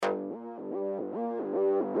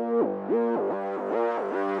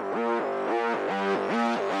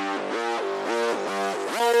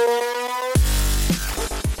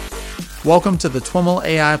Welcome to the TWIML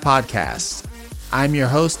AI Podcast. I'm your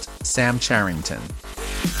host, Sam Charrington.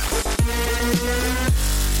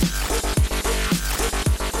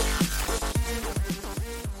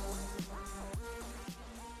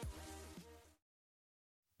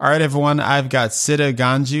 All right, everyone, I've got Siddha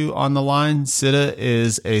Ganju on the line. Siddha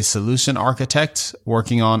is a solution architect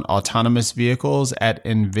working on autonomous vehicles at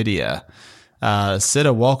NVIDIA.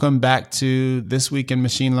 Siddha, welcome back to This Week in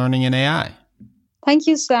Machine Learning and AI. Thank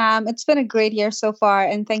you, Sam. It's been a great year so far,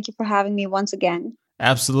 and thank you for having me once again.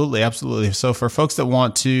 Absolutely. So for folks that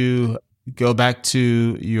want to go back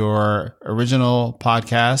to your original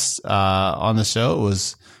podcast on the show, it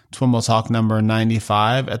was TWIML Talk number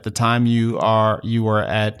 95. At the time, you were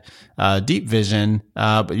at Deep Vision,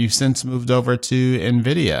 but you've since moved over to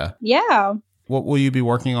NVIDIA. Yeah. What will you be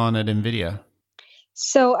working on at NVIDIA?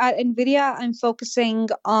 So at NVIDIA, I'm focusing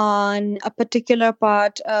on a particular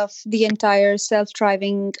part of the entire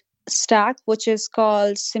self-driving stack, which is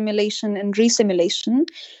called simulation and resimulation,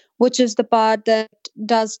 which is the part that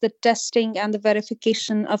does the testing and the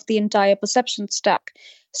verification of the entire perception stack.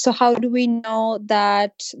 So how do we know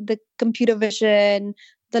that the computer vision,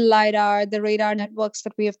 the LiDAR, the radar networks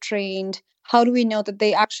that we have trained, how do we know that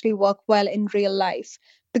they actually work well in real life?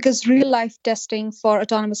 Because real life testing for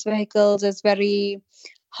autonomous vehicles is very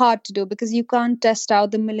hard to do because you can't test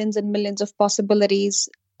out the millions and millions of possibilities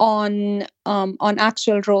on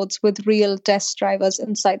actual roads with real test drivers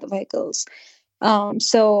inside the vehicles.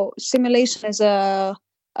 So simulation is a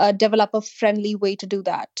developer-friendly way to do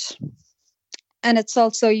that. And it's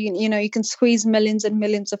also, you can squeeze millions and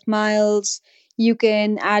millions of miles. You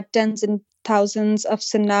can add tens and thousands of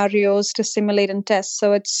scenarios to simulate and test.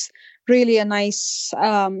 So it's really a nice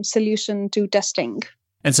solution to testing.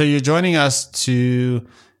 And so you're joining us to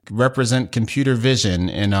represent computer vision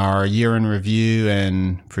in our year in review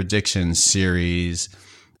and predictions series.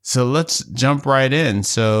 So let's jump right in.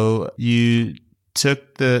 So you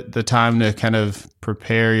took the time to kind of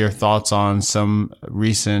prepare your thoughts on some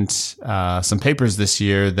recent some papers this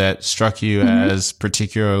year that struck you as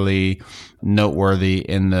particularly noteworthy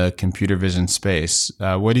in the computer vision space.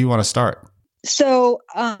 Where do you want to start? So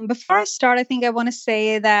before I start, I think I want to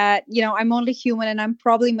say that, I'm only human and I'm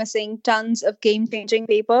probably missing tons of game-changing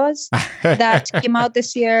papers that came out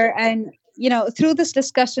this year. And, through this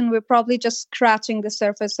discussion, we're probably just scratching the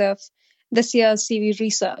surface of this year's CV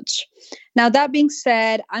research. Now, that being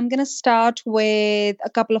said, I'm going to start with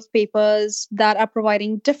a couple of papers that are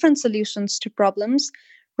providing different solutions to problems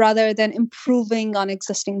rather than improving on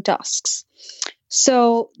existing tasks.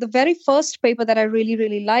 So the very first paper that I really,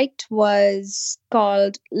 really liked was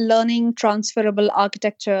called Learning Transferable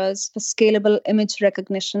Architectures for Scalable Image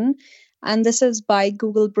Recognition. And this is by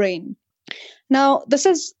Google Brain. Now, this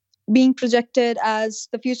is being projected as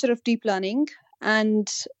the future of deep learning.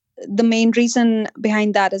 And the main reason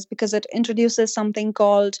behind that is because it introduces something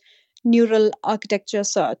called Neural Architecture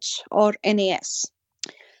Search, or NAS.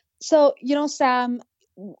 So, Sam,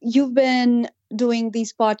 you've been doing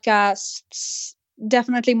these podcasts,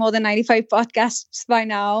 definitely more than 95 podcasts by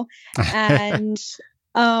now. And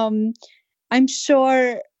I'm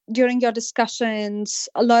sure during your discussions,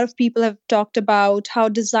 a lot of people have talked about how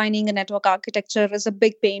designing a network architecture is a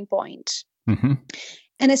big pain point. Mm-hmm.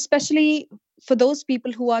 And especially for those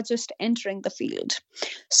people who are just entering the field.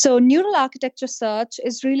 So Neural Architecture Search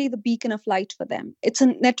is really the beacon of light for them. It's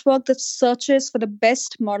a network that searches for the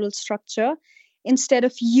best model structure instead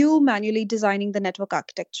of you manually designing the network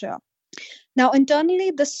architecture. Now,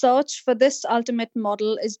 internally, the search for this ultimate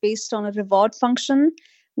model is based on a reward function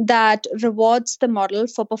that rewards the model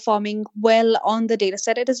for performing well on the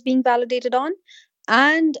dataset it is being validated on.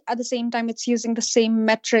 And at the same time, it's using the same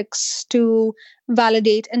metrics to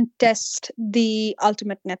validate and test the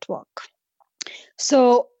ultimate network.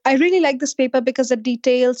 So I really like this paper because it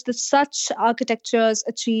details that such architectures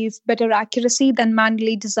achieve better accuracy than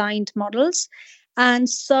manually designed models. And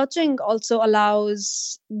searching also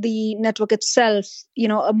allows the network itself,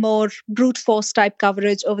 a more brute force type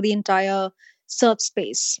coverage over the entire search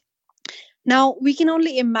space. Now, we can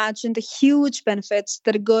only imagine the huge benefits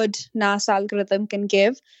that a good NAS algorithm can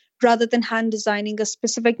give rather than hand designing a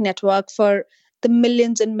specific network for the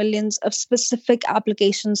millions and millions of specific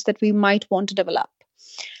applications that we might want to develop.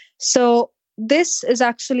 So this is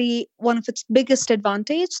actually one of its biggest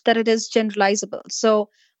advantage, that it is generalizable. So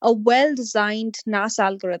a well-designed NAS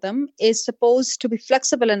algorithm is supposed to be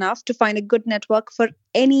flexible enough to find a good network for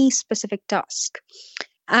any specific task.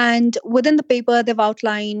 And within the paper, they've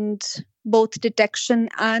outlined both detection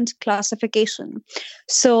and classification.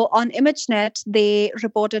 So on ImageNet, they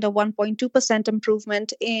reported a 1.2%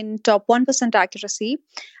 improvement in top 1% accuracy.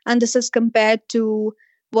 And this is compared to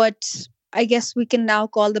what I guess we can now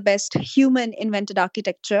call the best human invented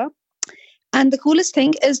architecture. And the coolest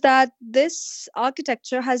thing is that this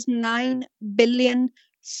architecture has 9 billion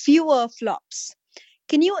fewer flops.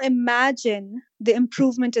 Can you imagine the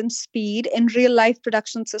improvement in speed in real life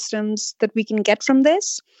production systems that we can get from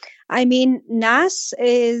this? I mean, NAS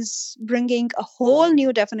is bringing a whole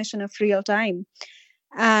new definition of real time.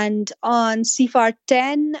 And on CFAR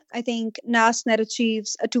 10, I think NASNet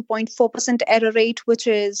achieves a 2.4% error rate, which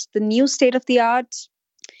is the new state of the art.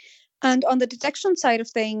 And on the detection side of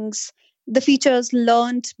things, the features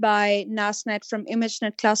learned by NASNet from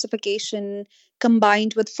ImageNet classification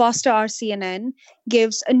combined with faster RCNN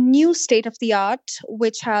gives a new state of the art,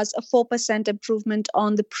 which has a 4% improvement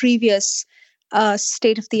on the previous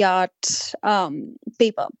state of the art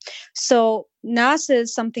paper. So NAS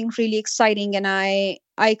is something really exciting, and I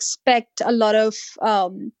expect a lot of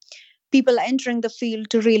people entering the field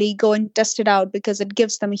to really go and test it out, because it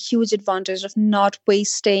gives them a huge advantage of not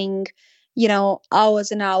wasting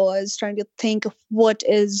hours and hours trying to think of what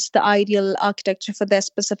is the ideal architecture for their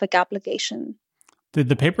specific application. Did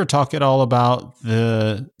the paper talk at all about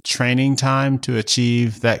the training time to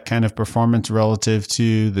achieve that kind of performance relative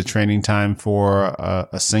to the training time for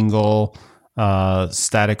a single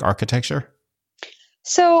static architecture?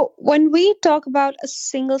 So when we talk about a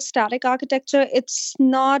single static architecture, it's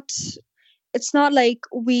not like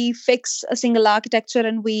we fix a single architecture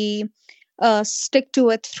and we stick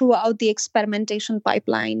to it throughout the experimentation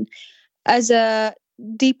pipeline. As a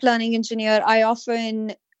deep learning engineer, I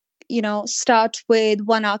often start with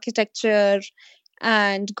one architecture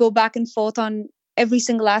and go back and forth on every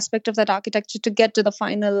single aspect of that architecture to get to the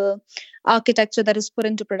final architecture that is put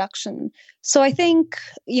into production. So I think,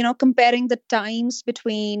 comparing the times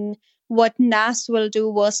between what NAS will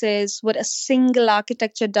do versus what a single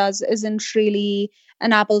architecture does isn't really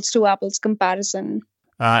an apples to apples comparison.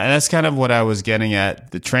 And that's kind of what I was getting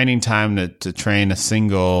at. The training time to train a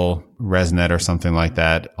single ResNet or something like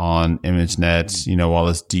that on ImageNet, while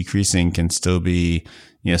it's decreasing, can still be,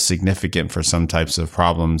 significant for some types of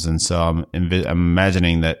problems. And so I'm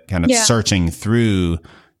imagining that kind of searching through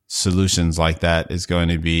solutions like that is going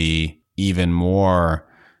to be even more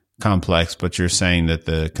complex. But you're saying that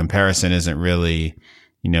the comparison isn't really,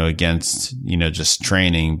 against, just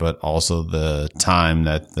training, but also the time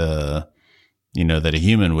that that a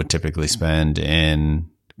human would typically spend in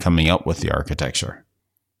coming up with the architecture.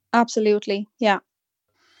 Absolutely. Yeah.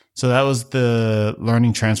 So that was the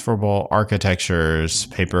Learning Transferable Architectures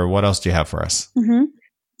paper. What else do you have for us? Mm-hmm.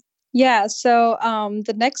 Yeah. So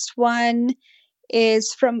the next one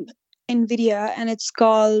is from NVIDIA, and it's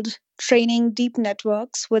called Training Deep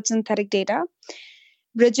Networks with Synthetic Data,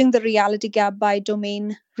 Bridging the Reality Gap by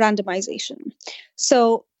Domain Randomization.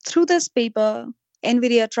 So through this paper,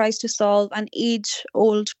 NVIDIA tries to solve an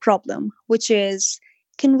age-old problem, which is,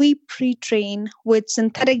 can we pre-train with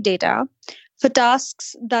synthetic data for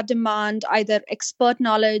tasks that demand either expert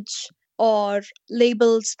knowledge or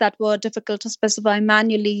labels that were difficult to specify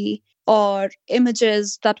manually, or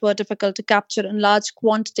images that were difficult to capture in large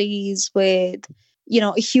quantities with,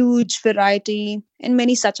 a huge variety and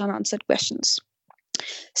many such unanswered questions.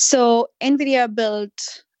 So NVIDIA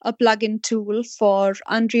built a plugin tool for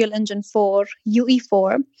Unreal Engine 4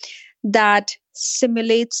 UE4 that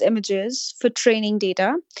simulates images for training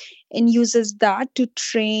data and uses that to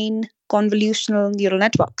train convolutional neural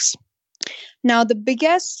networks. Now, the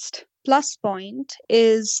biggest plus point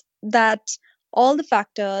is that all the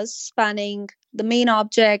factors spanning the main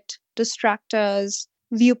object, distractors,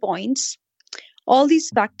 viewpoints, all these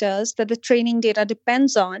factors that the training data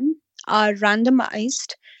depends on are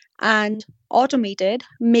randomized and automated,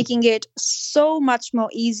 making it so much more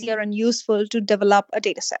easier and useful to develop a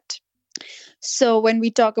data set. So when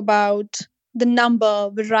we talk about the number,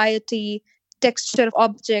 variety, texture of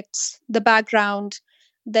objects, the background,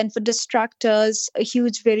 then for distractors, a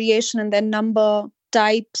huge variation in their number,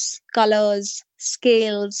 types, colors,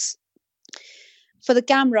 scales. For the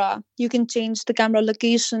camera, you can change the camera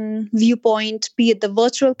location, viewpoint, be it the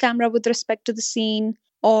virtual camera with respect to the scene,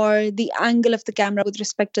 or the angle of the camera with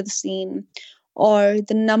respect to the scene, or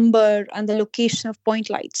the number and the location of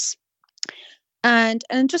point lights. And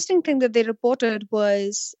an interesting thing that they reported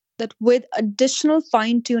was that with additional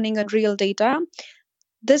fine-tuning on real data,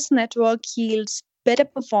 this network yields better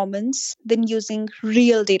performance than using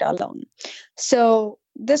real data alone. So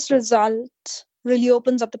this result really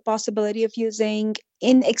opens up the possibility of using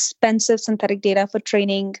inexpensive synthetic data for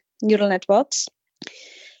training neural networks.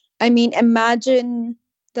 I mean, imagine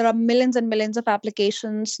there are millions and millions of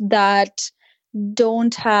applications that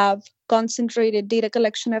don't have concentrated data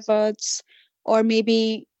collection efforts, or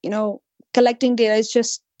maybe, collecting data is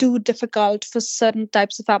just too difficult for certain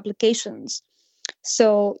types of applications.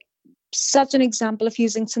 So such an example of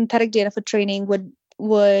using synthetic data for training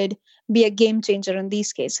would be a game changer in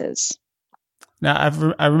these cases. Now,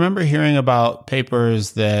 I remember hearing about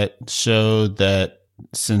papers that showed that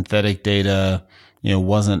synthetic data,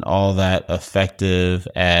 wasn't all that effective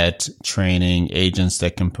at training agents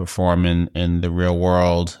that can perform in the real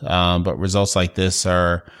world. But results like this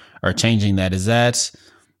are changing that. Is that,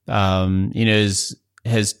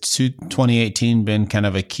 has 2018 been kind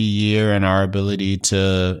of a key year in our ability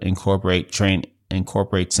to incorporate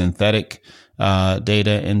synthetic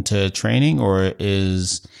data into training, or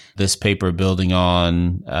is this paper building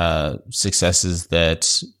on successes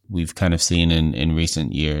that we've kind of seen in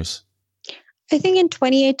recent years? I think in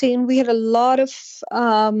 2018, we had a lot of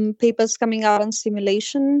papers coming out on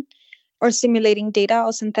simulation or simulating data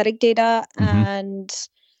or synthetic data, and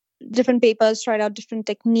different papers tried out different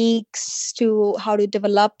techniques to how to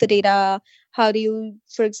develop the data. How do you,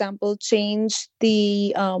 for example, change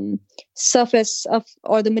the surface of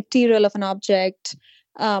or the material of an object?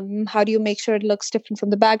 How do you make sure it looks different from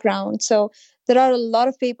the background? So there are a lot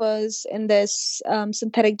of papers in this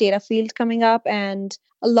synthetic data field coming up, and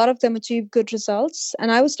a lot of them achieve good results.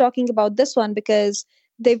 And I was talking about this one because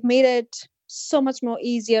they've made it so much more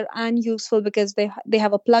easier and useful because they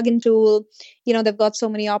have a plugin tool. They've got so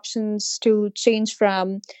many options to change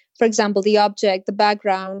from, for example, the object, the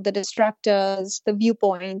background, the distractors, the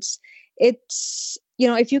viewpoints. It's,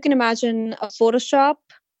 if you can imagine a Photoshop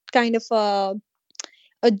kind of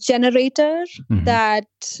a generator that,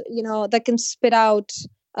 that can spit out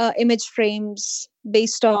image frames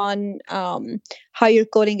based on how you're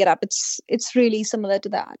coding it up. It's really similar to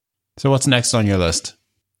that. So what's next on your list?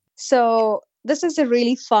 So this is a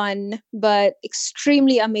really fun but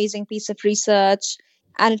extremely amazing piece of research,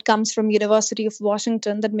 and it comes from University of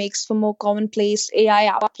Washington that makes for more commonplace AI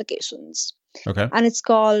applications. Okay. And it's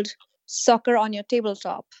called Soccer on Your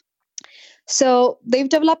Tabletop. So they've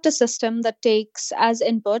developed a system that takes as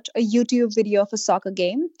input a YouTube video of a soccer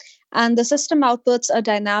game, and the system outputs a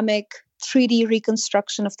dynamic 3D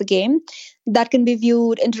reconstruction of the game that can be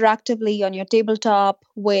viewed interactively on your tabletop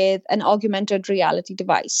with an augmented reality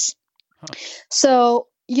device. So,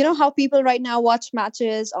 how people right now watch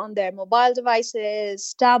matches on their mobile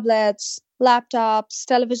devices, tablets, laptops,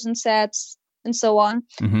 television sets, and so on.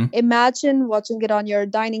 Imagine watching it on your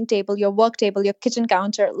dining table, your work table, your kitchen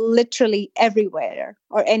counter, literally everywhere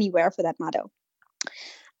or anywhere for that matter.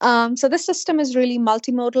 So this system is really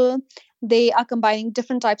multimodal. They are combining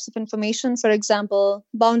different types of information, for example,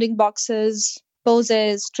 bounding boxes,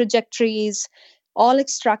 poses, trajectories, all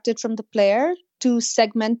extracted from the player to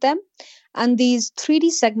segment them. And these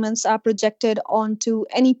 3D segments are projected onto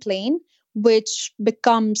any plane, which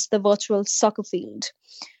becomes the virtual soccer field.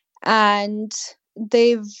 And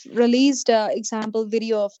they've released an example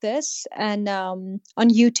video of this and on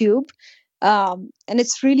YouTube. And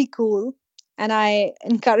it's really cool. And I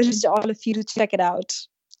encourage all of you to check it out.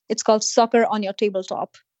 It's called Soccer on Your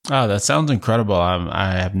Tabletop. Oh, that sounds incredible.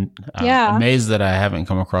 I'm amazed that I haven't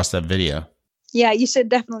come across that video. Yeah, you should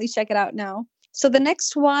definitely check it out now. So the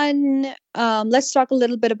next one, let's talk a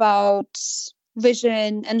little bit about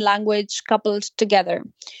vision and language coupled together.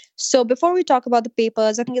 So before we talk about the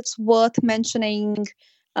papers, I think it's worth mentioning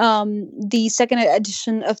the second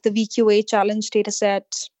edition of the VQA Challenge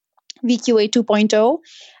dataset, VQA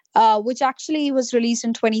 2.0, which actually was released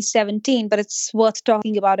in 2017, but it's worth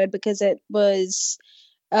talking about it because it was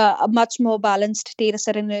a much more balanced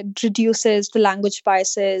dataset and it reduces the language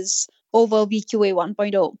biases over VQA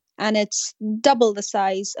 1.0, and it's double the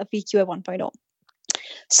size of VQA 1.0.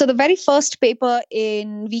 So the very first paper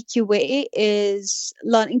in VQA is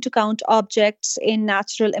learning to count objects in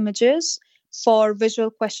natural images for visual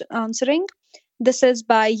question answering. This is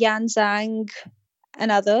by Yan Zhang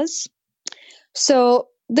and others. So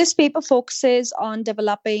this paper focuses on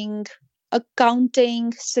developing a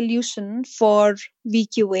counting solution for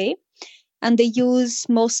VQA, and they use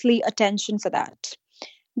mostly attention for that.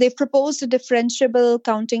 They've proposed a differentiable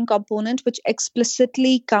counting component which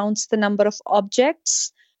explicitly counts the number of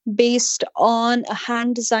objects based on a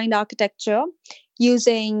hand-designed architecture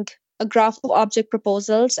using a graph of object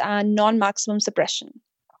proposals and non-maximum suppression.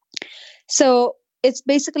 So it's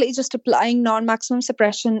basically just applying non-maximum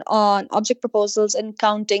suppression on object proposals and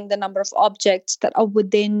counting the number of objects that are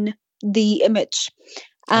within the image.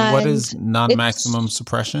 And what is non-maximum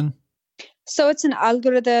suppression? So it's an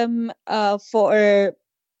algorithm for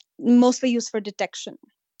mostly used for detection.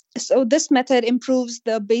 So this method improves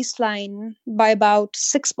the baseline by about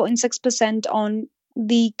 6.6% on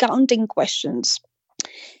the counting questions.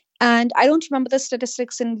 And I don't remember the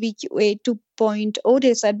statistics in VQA 2.0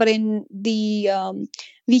 dataset, but in the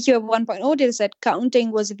VQA 1.0 dataset,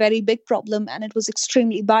 counting was a very big problem, and it was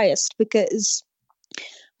extremely biased because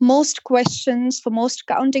most questions, for most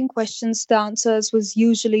counting questions, the answers was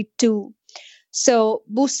usually 2. So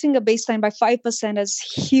boosting a baseline by 5% is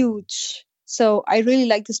huge. So I really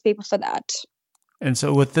like this paper for that. And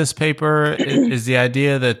so with this paper, is the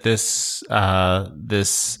idea that this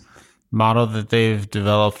model that they've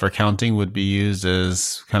developed for counting would be used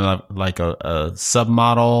as kind of like a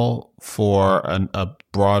submodel for a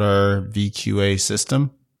broader VQA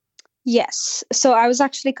system? Yes. So I was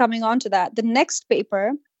actually coming on to that. The next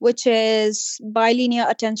paper, which is bilinear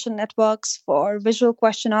attention networks for visual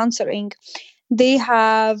question answering, they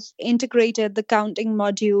have integrated the counting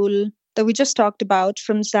module that we just talked about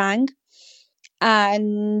from Zhang.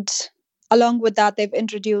 And along with that, they've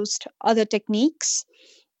introduced other techniques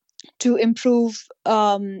to improve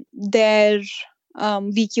their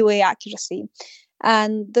VQA accuracy.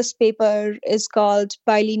 And this paper is called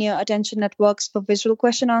Bilinear Attention Networks for Visual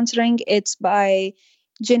Question Answering. It's by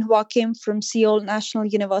Jinhua Kim from Seoul National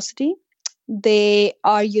University. They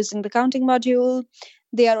are using the counting module.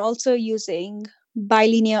 They are also using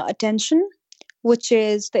bilinear attention, which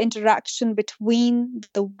is the interaction between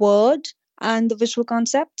the word and the visual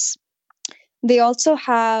concepts. They also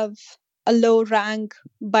have a low rank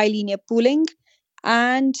bilinear pooling,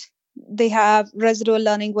 and they have residual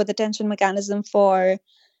learning with attention mechanism for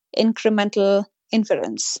incremental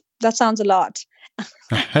inference. That sounds a lot.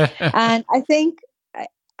 And I think,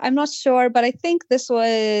 I'm not sure, but I think this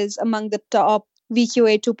was among the top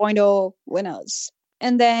VQA 2.0 winners.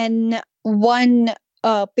 And then one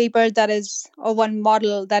paper that is, or one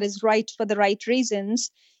model that is right for the right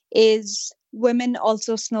reasons is Women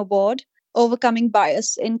Also Snowboard, Overcoming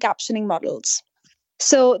Bias in Captioning Models.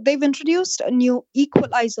 So they've introduced a new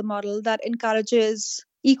equalizer model that encourages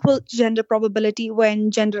equal gender probability when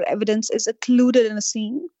gender evidence is occluded in a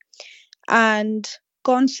scene, and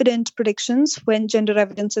confident predictions when gender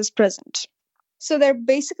evidence is present. So they're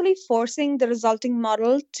basically forcing the resulting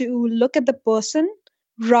model to look at the person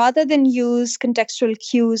rather than use contextual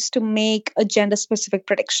cues to make a gender-specific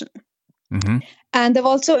prediction. Mm-hmm. And they've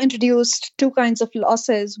also introduced 2 kinds of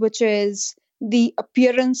losses, which is the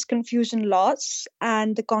appearance confusion loss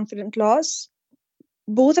and the confident loss.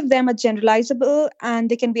 Both of them are generalizable, and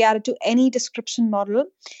they can be added to any description model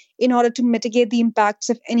in order to mitigate the impacts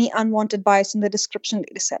of any unwanted bias in the description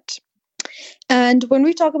dataset. And when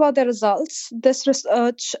we talk about the results, this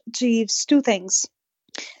research achieves 2 things.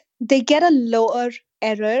 They get a lower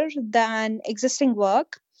error than existing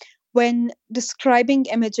work when describing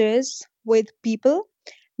images with people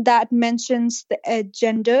that mentions the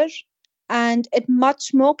gender, and it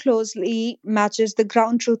much more closely matches the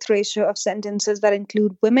ground truth ratio of sentences that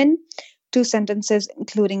include women to sentences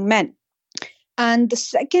including men. And the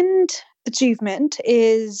second achievement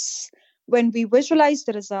is when we visualize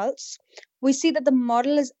the results, we see that the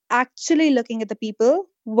model is actually looking at the people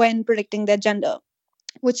when predicting their gender,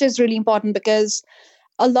 which is really important because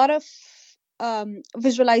a lot of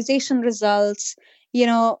visualization results,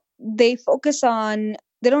 they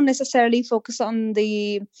don't necessarily focus on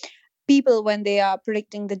the people when they are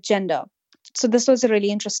predicting the gender. So this was a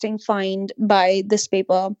really interesting find by this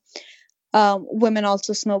paper, Women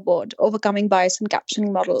Also Snowboard, Overcoming Bias in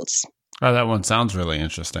Captioning Models. Oh, that one sounds really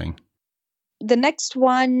interesting. The next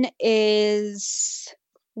one is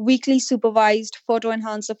Weakly Supervised Photo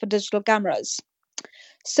Enhancer for Digital Cameras.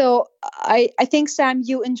 So I think, Sam,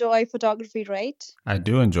 you enjoy photography, right? I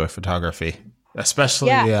do enjoy photography,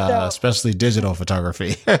 especially digital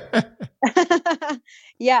photography.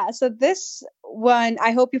 Yeah, so this one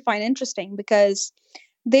I hope you find interesting because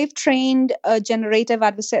they've trained a generative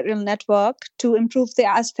adversarial network to improve the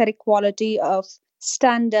aesthetic quality of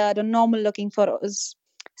standard or normal looking photos.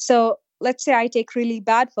 So let's say I take really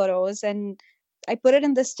bad photos and I put it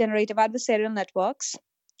in this generative adversarial networks,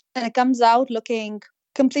 and it comes out looking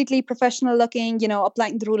completely professional looking,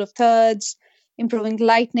 applying the rule of thirds, improving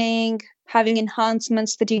lighting, having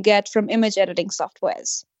enhancements that you get from image editing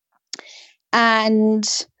softwares. And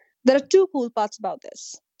there are 2 cool parts about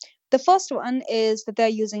this. The first one is that they're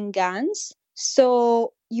using GANs.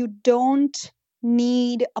 So you don't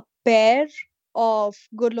need a pair of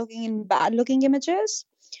good looking and bad looking images.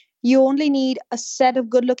 You only need a set of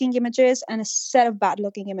good looking images and a set of bad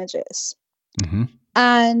looking images. Mm-hmm.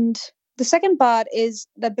 And the second part is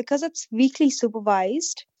that because it's weakly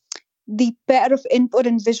supervised, the pair of input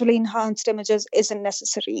and visually enhanced images isn't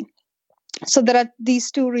necessary. So there are these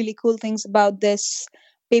 2 really cool things about this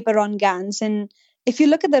paper on GANs. And if you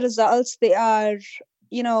look at the results, they are,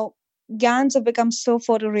 GANs have become so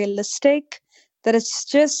photorealistic that it's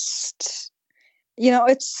just,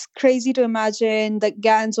 it's crazy to imagine that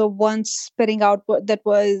GANs were once spitting out what that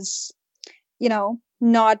was,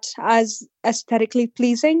 not as aesthetically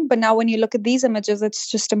pleasing. But now when you look at these images, it's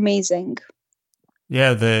just amazing.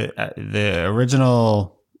 Yeah, the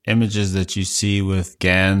original images that you see with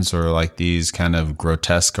GANs are like these kind of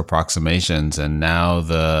grotesque approximations, and now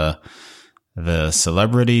the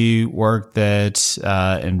celebrity work that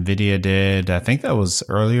NVIDIA did, I think that was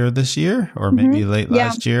earlier this year or maybe late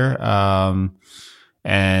last year.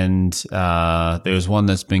 And there's one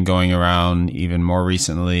that's been going around even more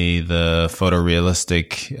recently, the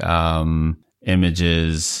photorealistic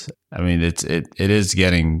images. I mean, it is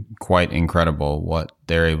getting quite incredible what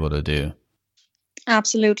they're able to do.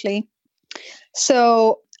 Absolutely.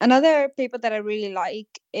 So another paper that I really like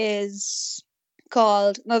is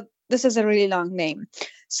called, no, this is a really long name,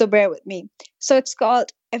 so bear with me. So it's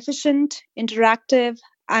called Efficient Interactive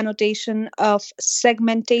Annotation of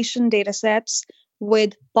Segmentation Datasets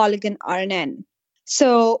with Polygon RNN.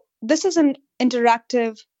 So this is an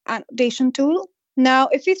interactive annotation tool. Now,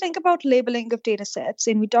 if we think about labeling of datasets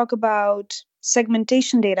and we talk about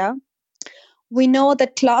segmentation data, we know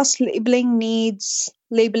that class labeling needs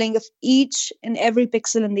labeling of each and every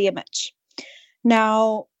pixel in the image.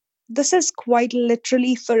 Now, this is quite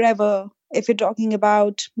literally forever if you're talking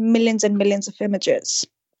about millions and millions of images.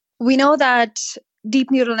 We know that deep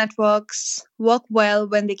neural networks work well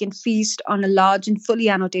when they can feast on a large and fully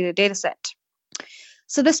annotated dataset.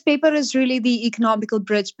 So this paper is really the economical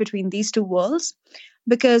bridge between these two worlds,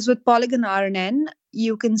 because with Polygon RNN,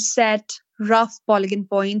 you can set rough polygon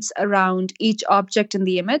points around each object in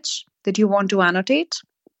the image that you want to annotate.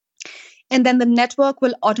 And then the network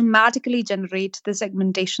will automatically generate the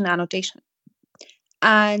segmentation annotation.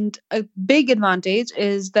 And a big advantage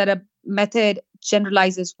is that a method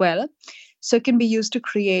generalizes well, so it can be used to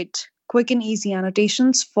create quick and easy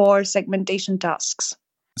annotations for segmentation tasks.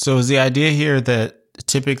 So is the idea here that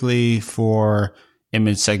typically for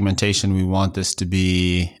image segmentation, we want this to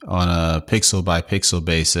be on a pixel by pixel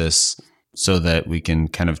basis so that we can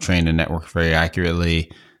kind of train a network very accurately?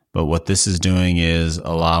 But what this is doing is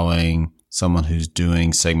allowing someone who's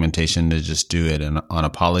doing segmentation to just do it on a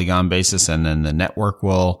polygon basis, and then the network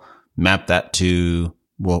will map that to,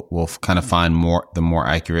 we'll kind of find the more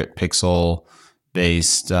accurate pixel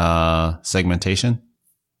based segmentation.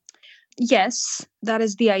 Yes, that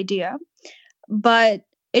is the idea. But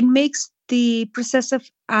it makes the process of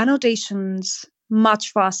annotations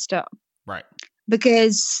much faster. Right.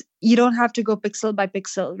 Because you don't have to go pixel by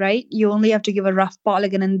pixel, right? You only have to give a rough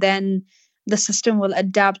polygon, and then the system will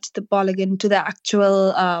adapt the polygon to the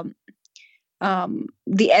actual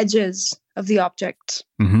the edges of the object.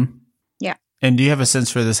 Mm-hmm. Yeah. And do you have a sense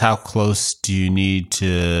for this? How close do you need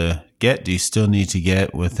to get? Do you still need to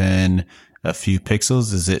get within a few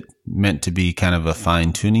pixels? Is it meant to be kind of a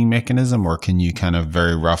fine-tuning mechanism, or can you kind of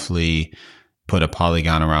very roughly put a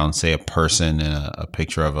polygon around, say, a person in a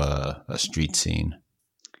picture of a street scene?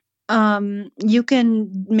 You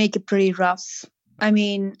can make it pretty rough. I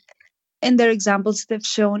mean, in their examples, they've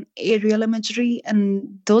shown aerial imagery,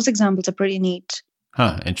 and those examples are pretty neat.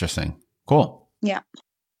 Huh, interesting. Cool. Yeah.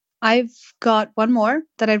 I've got two more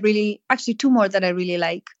that I really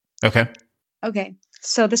like. Okay.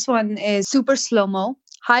 So this one is super slow-mo,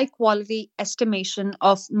 high quality estimation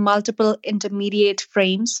of multiple intermediate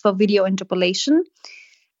frames for video interpolation.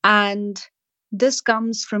 And this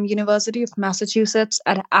comes from University of Massachusetts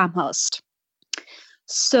at Amherst.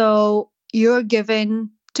 So you're given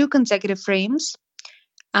 2 consecutive frames,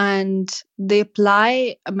 and they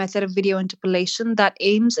apply a method of video interpolation that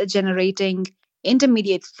aims at generating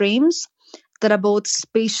intermediate frames that are both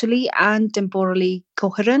spatially and temporally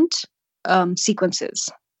coherent sequences.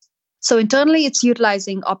 So internally, it's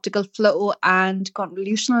utilizing optical flow and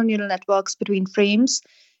convolutional neural networks between frames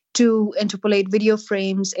to interpolate video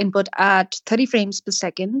frames input at 30 frames per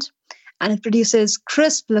second, and it produces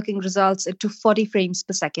crisp-looking results at 240 frames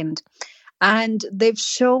per second. And they've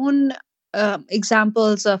shown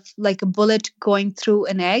examples of like a bullet going through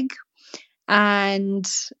an egg, and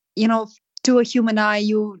to a human eye,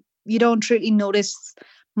 you don't really notice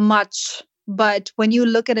much, but when you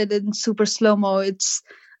look at it in super slow-mo,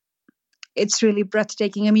 it's really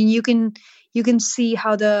breathtaking. I mean, you can see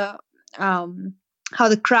how the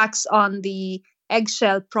cracks on the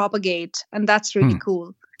eggshell propagate, and that's really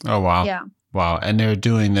cool. Oh wow. Yeah. Wow. And they're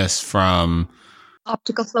doing this from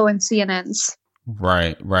optical flow and CNNs.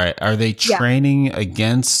 Right. Are they training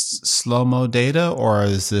against slow-mo data, or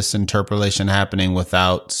is this interpolation happening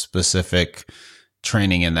without specific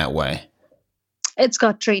training in that way? It's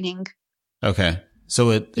got training. Okay.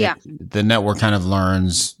 So the network kind of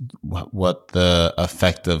learns what the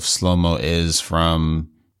effect of slow-mo is from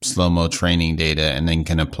slow-mo training data, and then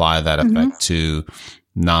can apply that effect to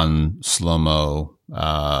non-slow-mo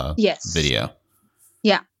video.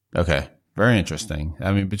 Yeah. Okay. Very interesting.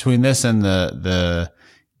 I mean, between this and the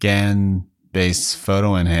GAN-based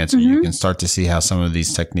photo enhancer, you can start to see how some of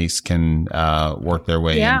these techniques can work their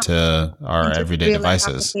way into our everyday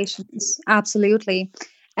devices. Absolutely.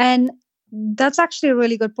 And that's actually a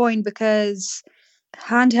really good point, because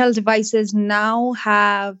handheld devices now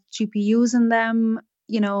have GPUs in them.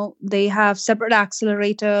 They have separate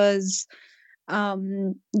accelerators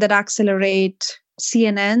that accelerate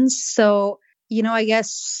CNNs. So, I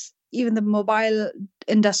guess even the mobile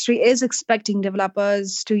industry is expecting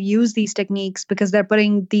developers to use these techniques, because they're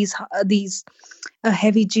putting these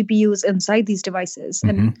heavy GPUs inside these devices.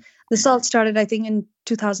 And this all started, I think, in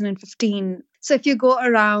 2015. So if you go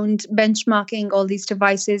around benchmarking all these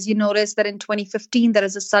devices, you notice that in 2015, there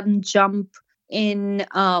is a sudden jump in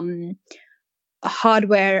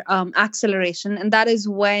hardware acceleration. And that is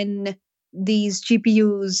when these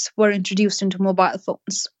GPUs were introduced into mobile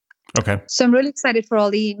phones. Okay. So I'm really excited for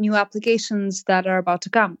all the new applications that are about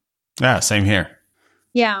to come. Yeah, same here.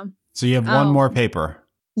 Yeah. So you have one more paper.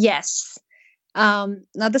 Yes. Now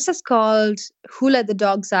this is called Who Let the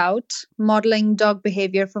Dogs Out? Modeling Dog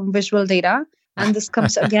Behavior from Visual Data. And this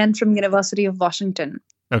comes again from University of Washington.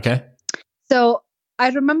 Okay. So I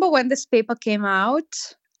remember when this paper came out,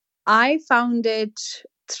 I found it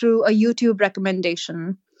through a YouTube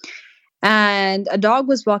recommendation. And a dog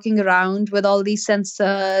was walking around with all these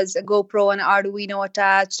sensors, a GoPro and Arduino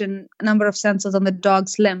attached, and a number of sensors on the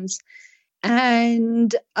dog's limbs.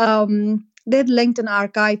 And they'd linked an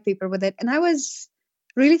arXiv paper with it. And I was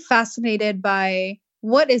really fascinated by,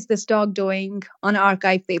 what is this dog doing on an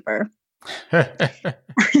arXiv paper?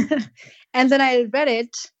 And then I read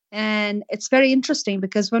it, and it's very interesting,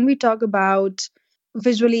 because when we talk about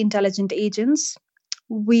visually intelligent agents,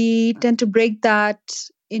 we tend to break that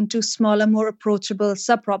into smaller, more approachable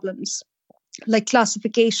subproblems like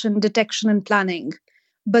classification, detection, and planning.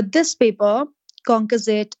 But this paper conquers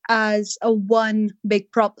it as a one big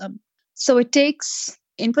problem. So it takes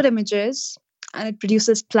input images and it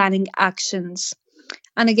produces planning actions.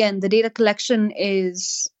 And again, the data collection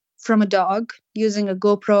is from a dog using a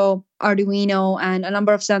GoPro, Arduino, and a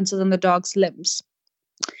number of sensors on the dog's limbs.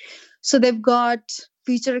 So they've got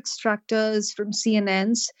feature extractors from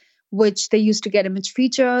CNNs, which they use to get image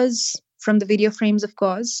features from the video frames, of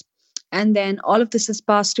course. And then all of this is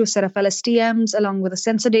passed to a set of LSTMs along with the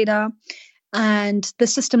sensor data. And the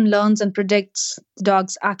system learns and predicts the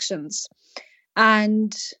dog's actions.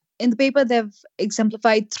 And in the paper, they've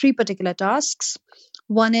exemplified 3 particular tasks.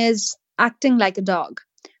 One is acting like a dog.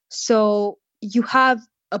 So you have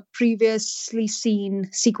a previously seen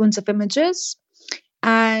sequence of images,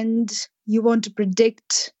 and you want to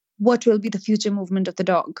predict what will be the future movement of the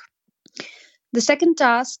dog. The second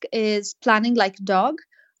task is planning like a dog,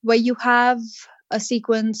 where you have a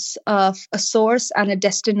sequence of a source and a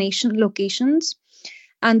destination locations.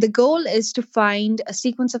 And the goal is to find a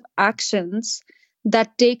sequence of actions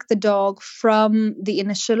that take the dog from the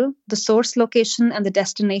source location and the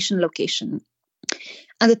destination location.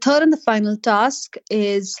 And the third and the final task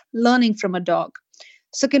is learning from a dog.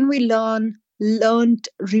 So can we learned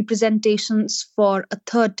representations for a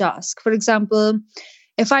third task? For example,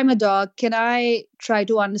 if I'm a dog, can I try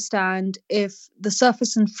to understand if the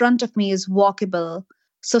surface in front of me is walkable?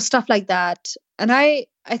 So stuff like that. And I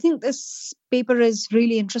think this paper is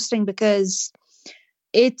really interesting, because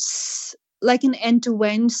it's like an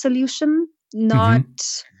end-to-end solution, not,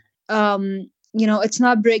 it's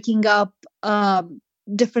not breaking up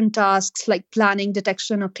different tasks like planning,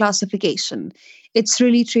 detection, or classification. It's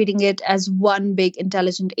really treating it as one big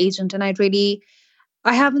intelligent agent. And I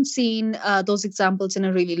haven't seen those examples in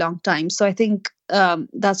a really long time. So I think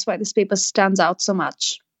that's why this paper stands out so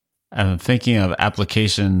much. I'm thinking of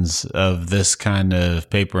applications of this kind of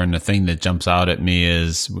paper, and the thing that jumps out at me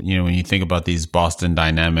is, when you think about these Boston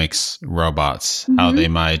Dynamics robots, how they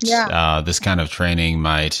might, this kind of training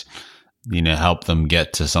might, help them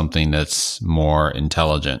get to something that's more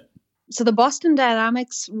intelligent. So the Boston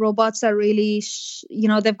Dynamics robots are really,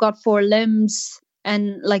 they've got 4 limbs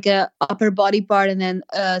and like a upper body part, and then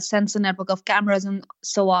a sensor network of cameras and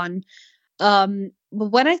so on.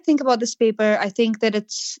 But when I think about this paper, I think that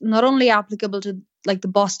it's not only applicable to like the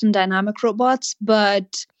Boston Dynamic robots,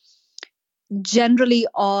 but generally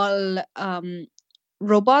all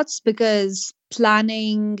robots, because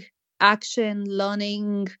planning, action,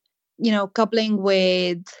 learning, coupling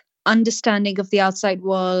with understanding of the outside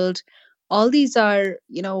world, all these are,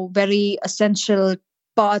 very essential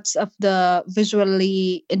parts of the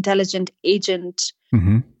visually intelligent agent.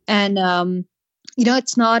 Mm-hmm. And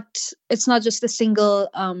it's not just a single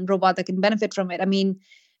robot that can benefit from it. I mean,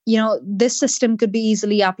 this system could be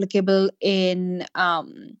easily applicable in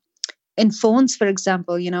phones, for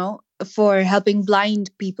example, for helping blind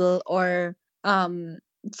people, or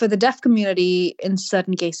for the deaf community in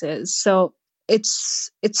certain cases. So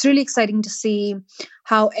it's really exciting to see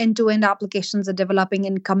how end-to-end applications are developing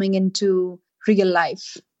and coming into real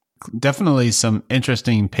life. Definitely some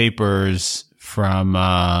interesting papers from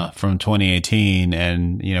 2018,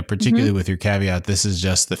 and particularly with your caveat, this is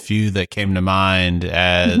just the few that came to mind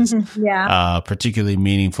as particularly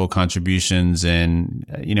meaningful contributions, and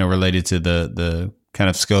related to the kind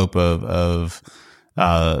of scope of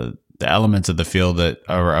the elements of the field that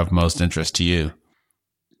are of most interest to you.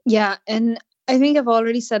 Yeah, and I think I've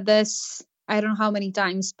already said this, I don't know how many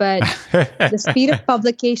times, but the speed of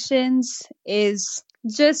publications is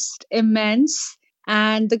just immense.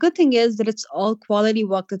 And the good thing is that it's all quality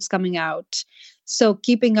work that's coming out. So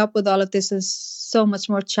keeping up with all of this is so much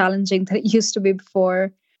more challenging than it used to be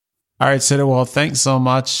before. All right, Sita, well, thanks so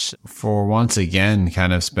much for once again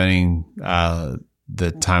kind of spending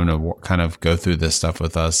the time to kind of go through this stuff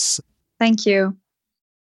with us. Thank you.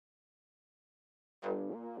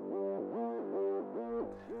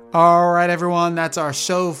 All right, everyone, that's our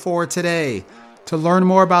show for today. To learn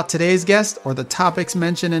more about today's guest or the topics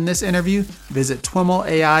mentioned in this interview, visit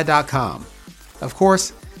TWIMLAI.com. Of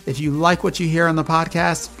course, if you like what you hear on the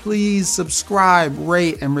podcast, please subscribe,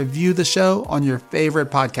 rate, and review the show on your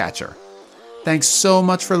favorite podcatcher. Thanks so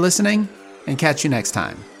much for listening, and catch you next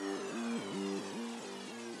time.